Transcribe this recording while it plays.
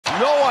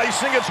No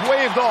icing, it's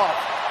waved off.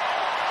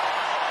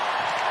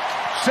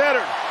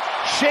 Centered.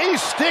 Shea's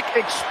stick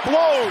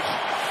explodes.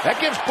 That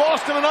gives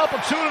Boston an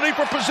opportunity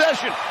for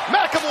possession.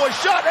 McAvoy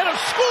shot and a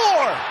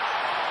score!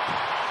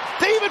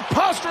 David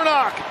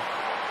Pastrnak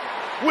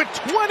with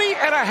 20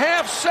 and a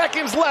half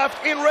seconds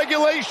left in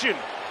regulation.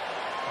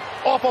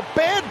 Off a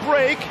bad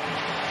break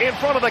in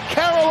front of the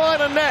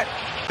Carolina net.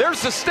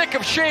 There's the stick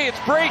of Shea. It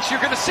breaks. You're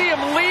going to see him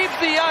leave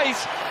the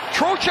ice.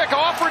 Trocheck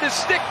offered his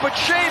stick, but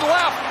Shea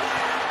left.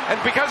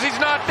 And because he's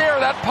not there,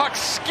 that puck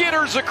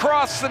skitters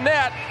across the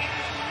net.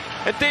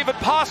 And David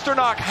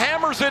Pastrnak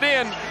hammers it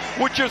in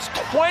with just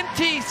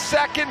 20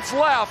 seconds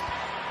left.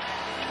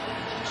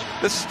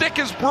 The stick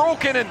is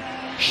broken, and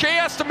Shea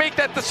has to make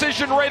that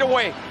decision right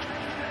away.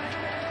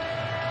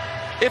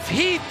 If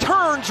he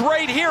turns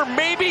right here,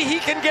 maybe he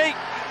can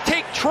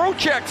take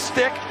Trocheck's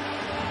stick.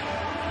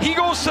 He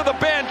goes to the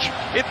bench.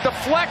 It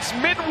deflects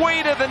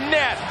midway to the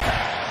net.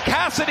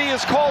 Cassidy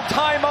is called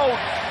timeout.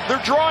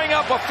 They're drawing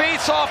up a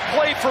face-off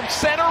play from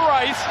center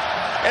ice,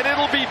 and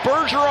it'll be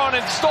Bergeron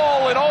and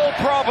Stahl in all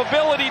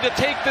probability to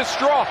take this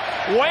draw.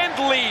 Wend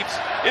leaves.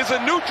 Is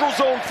a neutral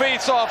zone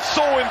face-off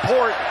so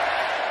important?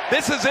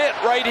 This is it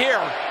right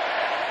here.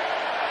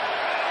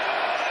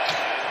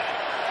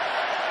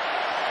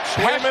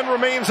 Swayman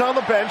remains on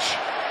the bench.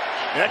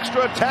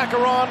 Extra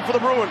attacker on for the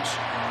Bruins.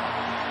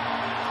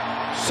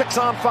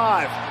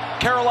 6-on-5.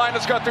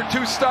 Carolina's got their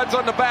two studs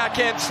on the back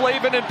end.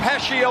 Slavin and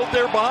Pesce out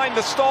there behind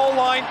the Stahl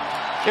line.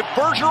 If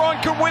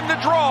Bergeron can win the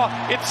draw,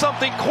 it's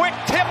something quick,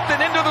 tipped and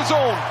into the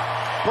zone.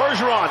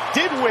 Bergeron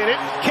did win it.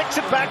 Kicks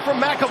it back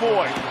from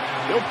McAvoy.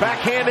 He'll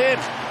backhand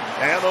in.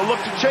 And they'll look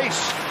to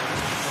chase.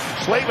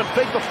 Slavin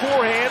faked the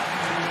forehand.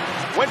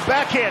 Went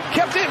backhand.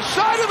 Kept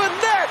inside of the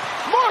net.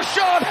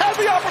 Marchand had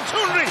the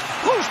opportunity.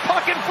 Loose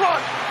puck in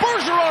front.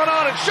 Bergeron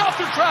on it. Shot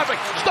through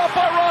traffic. Stopped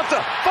by Ranta.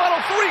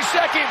 Final 3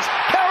 seconds.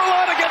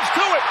 Carolina gets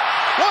to it.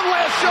 One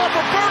last shot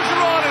for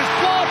Bergeron is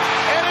blocked,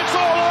 and it's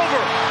all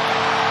over.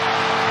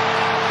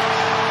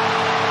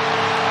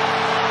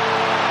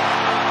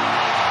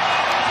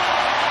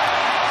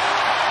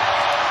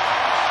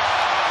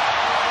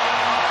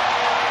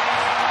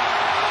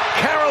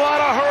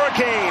 Carolina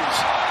Hurricanes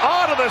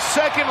on to the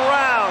second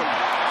round.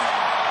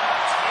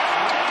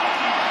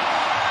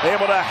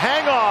 Able to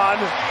hang on,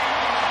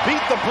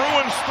 beat the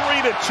Bruins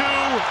 3-2,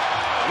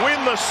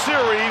 win the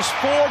series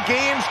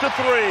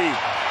 4-3.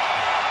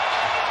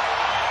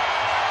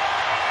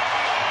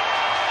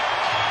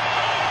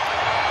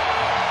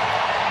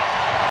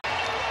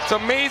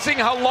 It's amazing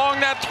how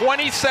long that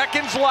 20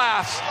 seconds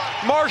lasts.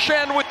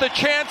 Marchand with the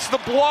chance, the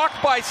block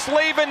by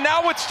Slavin.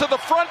 Now it's to the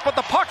front, but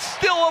the puck's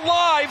still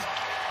alive.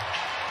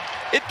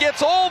 It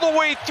gets all the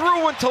way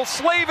through until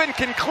Slavin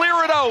can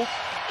clear it out.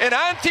 And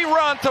Antti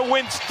Ranta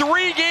wins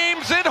 3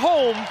 games at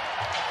home,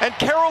 and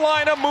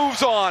Carolina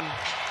moves on.